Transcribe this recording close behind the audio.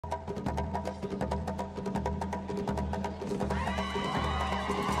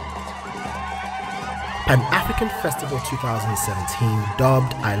Pan-African Festival 2017,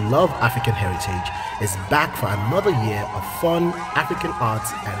 dubbed I Love African Heritage, is back for another year of fun African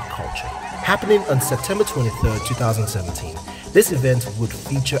arts and culture. Happening on September 23rd, 2017, this event would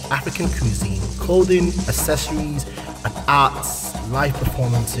feature African cuisine, clothing, accessories, and arts, live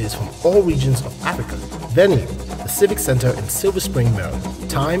performances from all regions of Africa. Venue, the Civic Center in Silver Spring, Maryland.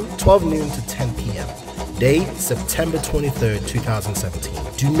 Time, 12 noon to 10 p.m. Day, September 23rd, 2017.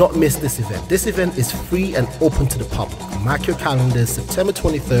 Do not miss this event. This event is free and open to the public. Mark your calendars, September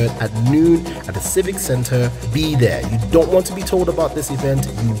 23rd at noon at the Civic Center. Be there. You don't want to be told about this event,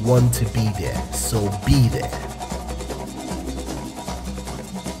 you want to be there. So be there.